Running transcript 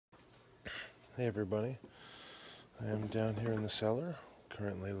Hey everybody, I am down here in the cellar,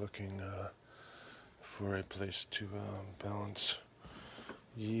 currently looking for a place to balance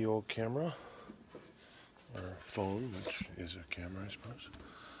ye old camera, or phone, which is a camera I suppose,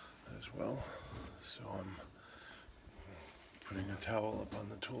 as well. So I'm putting a towel up on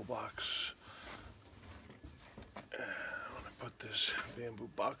the toolbox, and I want to put this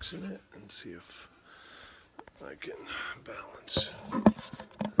bamboo box in it and see if I can balance.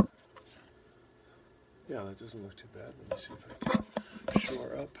 Yeah, that doesn't look too bad. Let me see if I can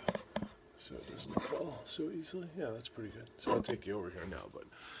shore up so it doesn't fall so easily. Yeah, that's pretty good. So I'll take you over here now, but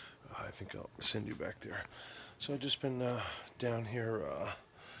I think I'll send you back there. So I've just been down here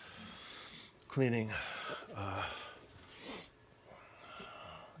cleaning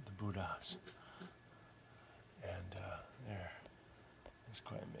the Buddhas. And there, it's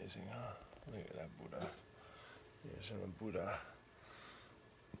quite amazing, huh? Look at that Buddha. There's a Buddha.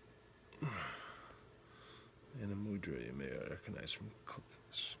 And a mudra you may recognize from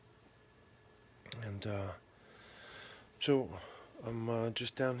clips. And so I'm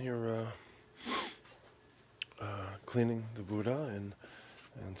just down here cleaning the Buddha and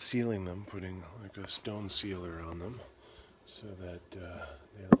sealing them, putting like a stone sealer on them so that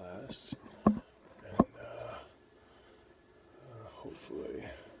they last. And hopefully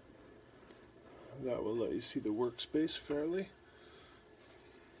that will let you see the workspace fairly.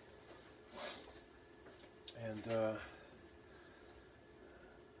 And so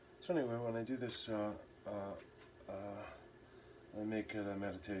anyway, when I do this, I make it a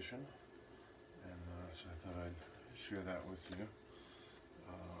meditation, and so I thought I'd share that with you.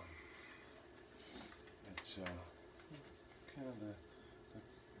 It's kind of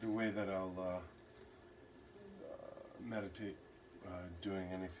the way that I'll meditate,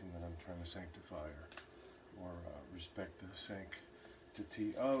 doing anything that I'm trying to sanctify or respect the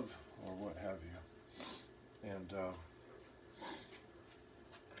sanctity of, or what have you. And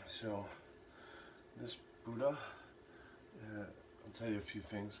so this Buddha, I'll tell you a few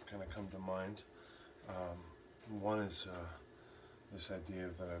things that kind of come to mind. One is this idea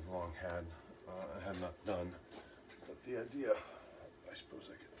that I've long had, I had not done, but the idea, I suppose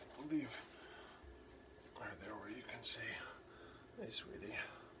I could leave right there where you can see. Hey, sweetie.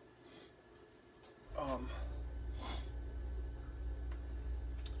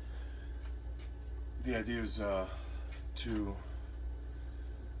 The idea is to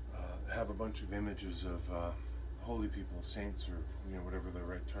have a bunch of images of holy people, saints, or whatever the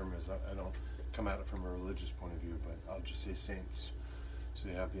right term is. I don't come at it from a religious point of view, but I'll just say saints, so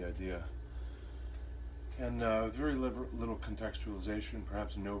you have the idea. And very little contextualization,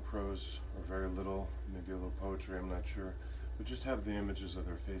 perhaps no prose, or very little, maybe a little poetry, I'm not sure, but just have the images of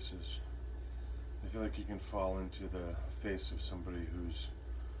their faces. I feel like you can fall into the face of somebody who's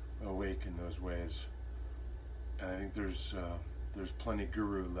awake in those ways. And I think there's plenty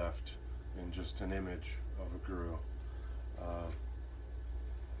guru left in just an image of a guru.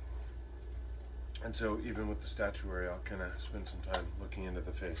 And so even with the statuary, I'll kind of spend some time looking into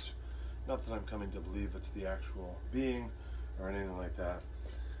the face. Not that I'm coming to believe it's the actual being or anything like that,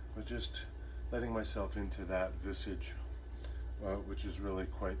 but just letting myself into that visage, which is really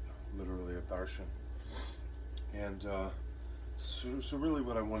quite literally a darshan. And so really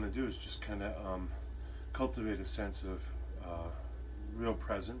what I want to do is just kind of cultivate a sense of real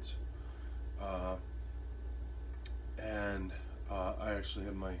presence. And I actually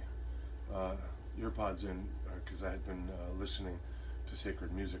had my earpods in because I had been listening to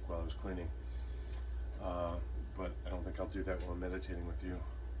sacred music while I was cleaning. But I don't think I'll do that while I'm meditating with you.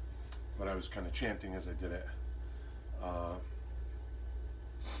 But I was kind of chanting as I did it.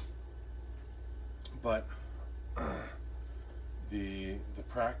 But the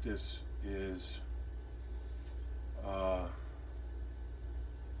practice is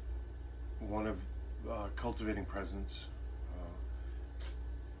one of cultivating presence,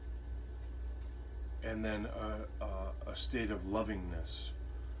 and then a state of lovingness,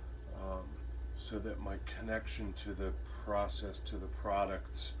 so that my connection to the process, to the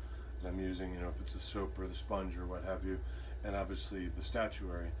products that I'm using, if it's the soap or the sponge or what have you, and obviously the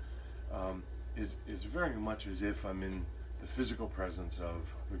statuary, is very much as if I'm in the physical presence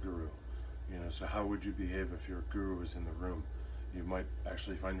of the guru. So how would you behave if your guru was in the room? You might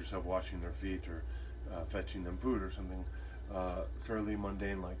actually find yourself washing their feet or fetching them food or something fairly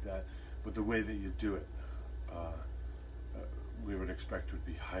mundane like that. But the way that you do it, we would expect would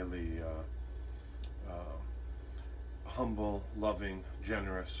be highly humble, loving,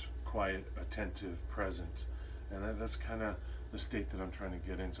 generous, quiet, attentive, present. And that's kind of the state that I'm trying to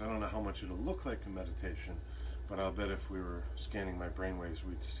get in. So I don't know how much it'll look like in meditation, but I'll bet if we were scanning my brainwaves,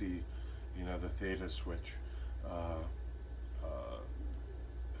 we'd see the theta switch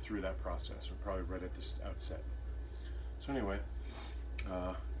through that process, or probably right at this outset. So anyway,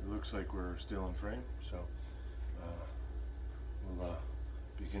 it looks like we're still in frame, so we'll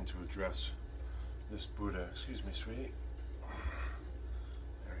begin to address this Buddha. Excuse me, sweetie.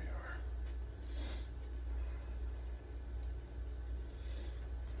 There you are.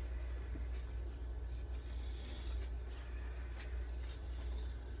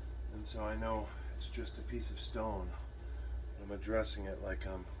 And so I know it's just a piece of stone. I'm addressing it like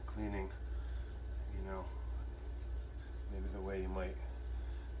I'm cleaning, maybe the way you might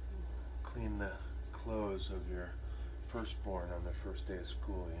clean the clothes of your firstborn on their first day of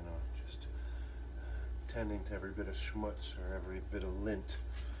school, just tending to every bit of schmutz or every bit of lint.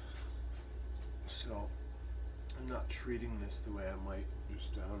 So I'm not treating this the way I might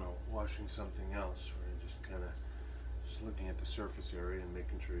just, washing something else, where you're just kind of just looking at the surface area and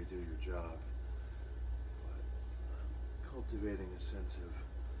making sure you do your job. But cultivating a sense of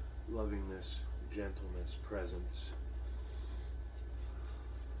lovingness, gentleness, presence.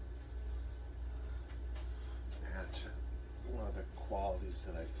 And one of the qualities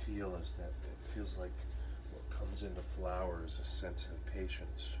that I feel is that it feels like what comes into flower is a sense of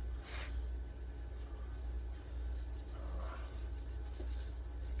patience.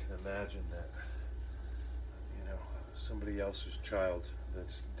 I can imagine that, somebody else's child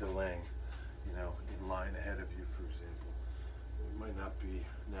that's delaying, in line ahead of you, for example. It might not be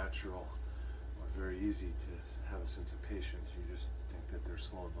natural or very easy to have a sense of patience. You just think that they're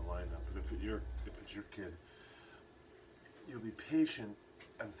slowing the line up. But if it's your kid, you'll be patient,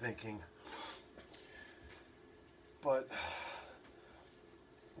 I'm thinking, but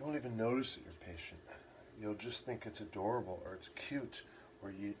you won't even notice that you're patient. You'll just think it's adorable or it's cute,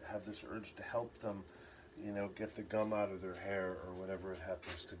 or you have this urge to help them, get the gum out of their hair or whatever it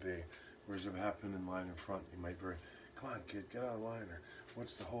happens to be. Whereas if it happened in line in front, you might very, come on kid, get out of line, or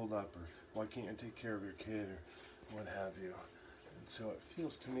what's the hold up, or why can't you take care of your kid, or what have you. And so it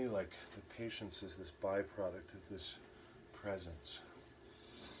feels to me like the patience is this byproduct of this presence.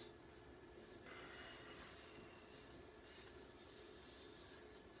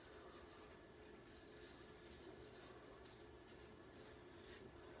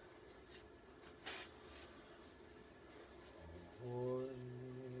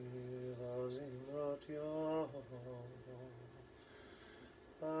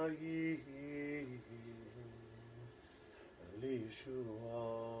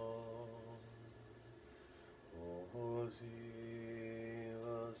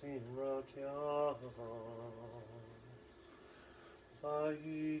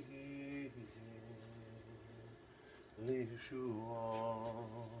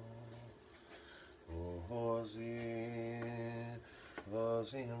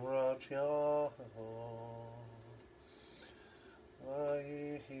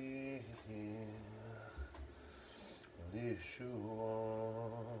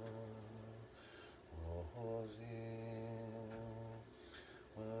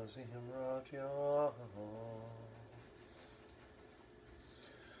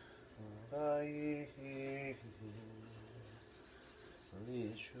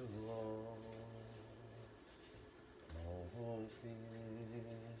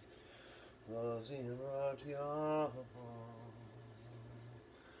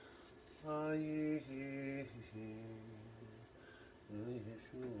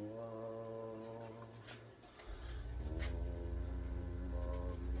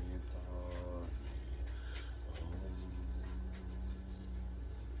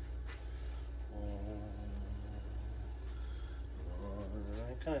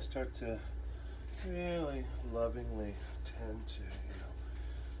 I kind of start to really lovingly tend to,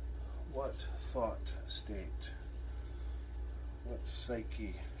 what thought state, what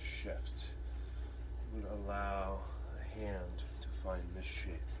psyche shift would allow a hand to find this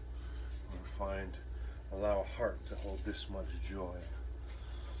shape, or allow a heart to hold this much joy.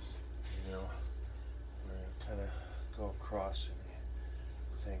 Where you kind of go across and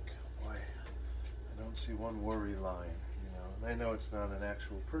you think, boy, I don't see one worry line. And I know it's not an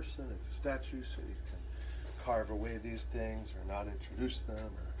actual person, it's a statue, so you can carve away these things or not introduce them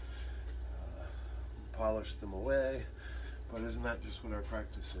or polish them away. But isn't that just what our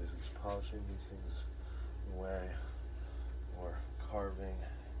practice is? It's polishing these things away, or carving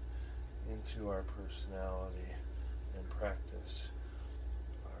into our personality and practice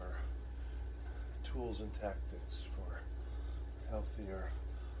our tools and tactics for healthier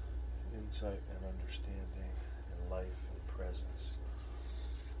insight and understanding in life and presence.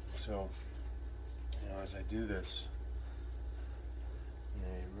 So, as I do this, you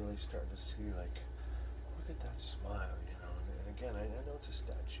really starting to see, like, look at that smile, you know. And again, I know it's a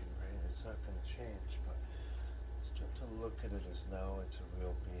statue, right? It's not going to change, but start to look at it as though it's a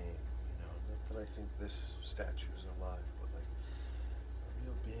real being, you know. Not that I think this statue is alive, but like a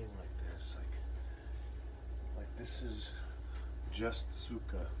real being like this, like this is just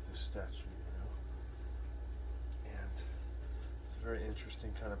Sukha, this statue, you know. And it's a very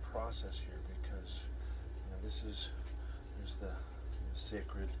interesting kind of process here because, you know, there's the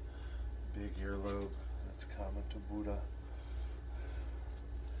sacred big earlobe that's common to Buddha.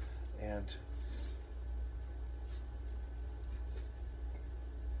 And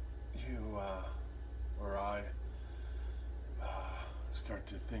you or I start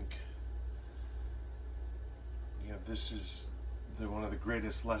to think, you know, this is one of the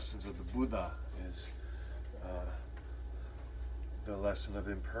greatest lessons of the Buddha is the lesson of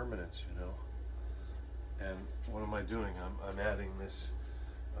impermanence, you know. And what am I doing? I'm adding this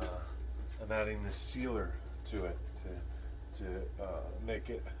sealer to it to make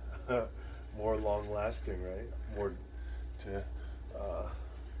it more long lasting, right? More to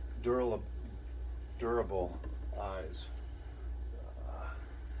durable eyes.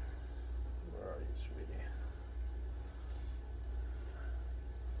 Where are you, sweetie?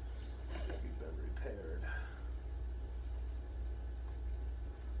 Have you been repaired?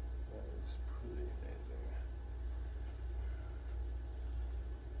 That is pretty amazing.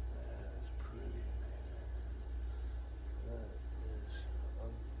 That is pretty amazing. That is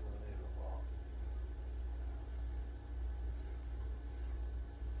unbelievable.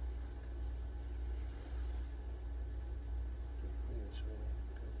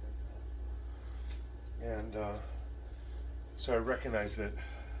 And so I recognize that,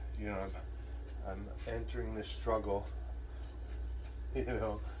 you know, I'm entering this struggle, you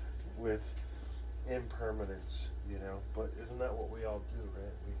know, with impermanence, you know. But isn't that what we all do,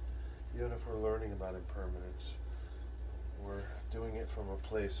 right? Even if we're learning about impermanence, we're doing it from a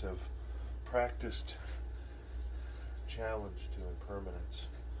place of practiced challenge to impermanence.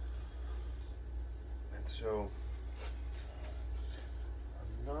 And so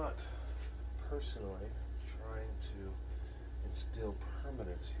I'm not personally trying to instill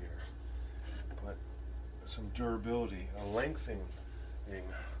permanence here, but some durability, a lengthening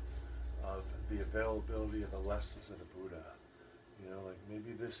of the availability of the lessons of the Buddha. You know, like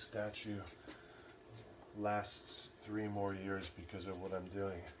maybe this statue lasts 3 more years because of what I'm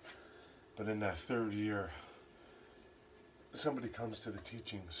doing, but in that 3rd year, somebody comes to the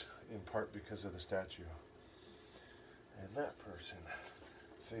teachings in part because of the statue, and that person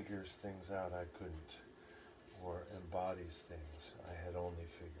figures things out I couldn't, or embodies things I had only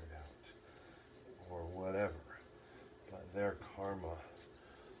figured out, or whatever. But their karma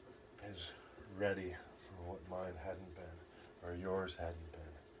is ready for what mine hadn't been, or yours hadn't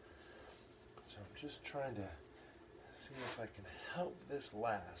been. So I'm just trying to see if I can help this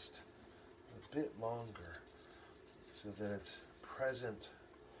last a bit longer so that it's present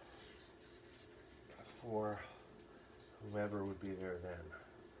for whomever would be there then.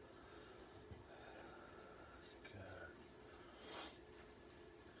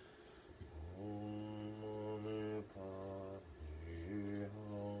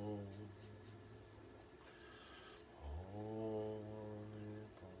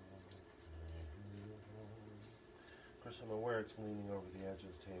 Of course, I'm aware it's leaning over the edge of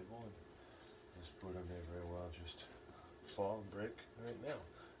the table, and this Buddha may very well just fall and break right now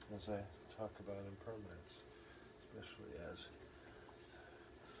as I talk about impermanence, especially as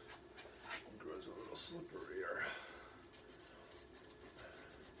it grows a little slipperier.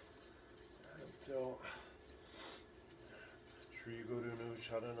 And so, Shri Guru Nu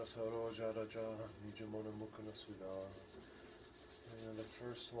Charana Saroja Raja Nijamona Mukana Sudha. And the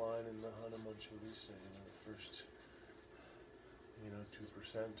first line in the Hanuman Chalisa, the first,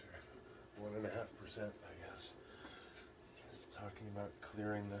 2% or 1.5%, I guess. It's talking about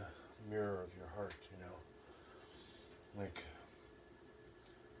clearing the mirror of your heart, Like,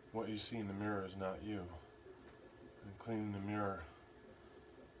 what you see in the mirror is not you. And cleaning the mirror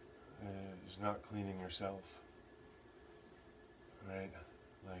is not cleaning yourself. Right?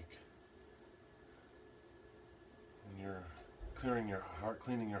 Like, when you're clearing your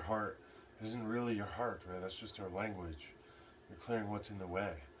heart isn't really your heart, right? That's just our language. You're clearing what's in the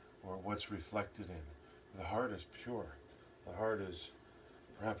way, or what's reflected in. The heart is pure. The heart is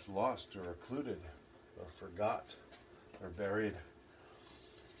perhaps lost or occluded or forgot or buried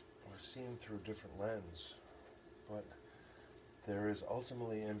or seen through a different lens. But there is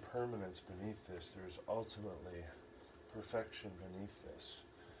ultimately impermanence beneath this. There is ultimately perfection beneath this,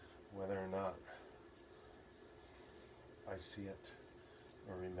 whether or not I see it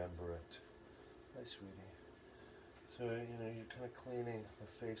or remember it. Hi, sweetie. So, you're kind of cleaning the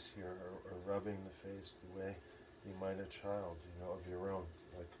face here, or rubbing the face the way you might a child, of your own,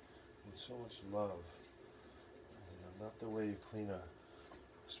 like with so much love. Not the way you clean a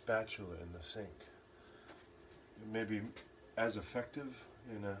spatula in the sink. It may be as effective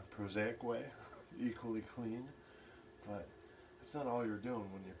in a prosaic way, equally clean, but it's not all you're doing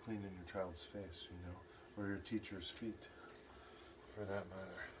when you're cleaning your child's face, or your teacher's feet, for that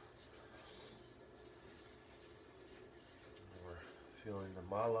matter. We're feeling the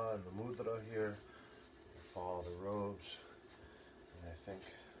mala and the mudra here, the fall of the robes, and I think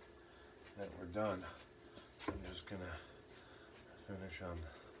that we're done. I'm just going to finish on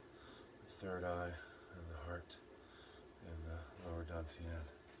the third eye and the heart and the lower dantian.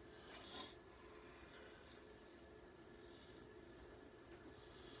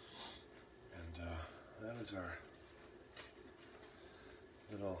 And that is our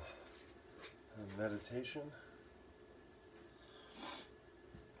little meditation.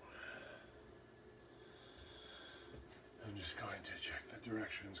 I'm just going to check the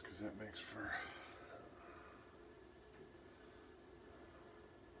directions because that makes for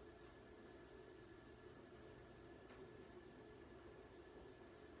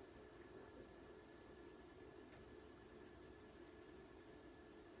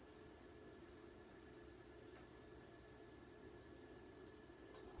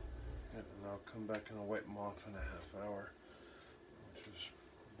and I'll come back and I'll wipe them off in a half hour, which is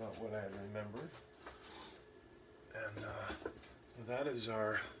about what I remembered. And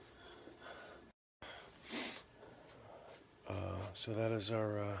so that is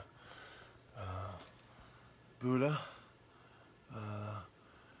our Buddha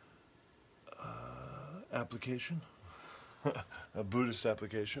application, a Buddhist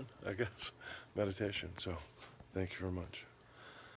application, I guess, meditation. So thank you very much.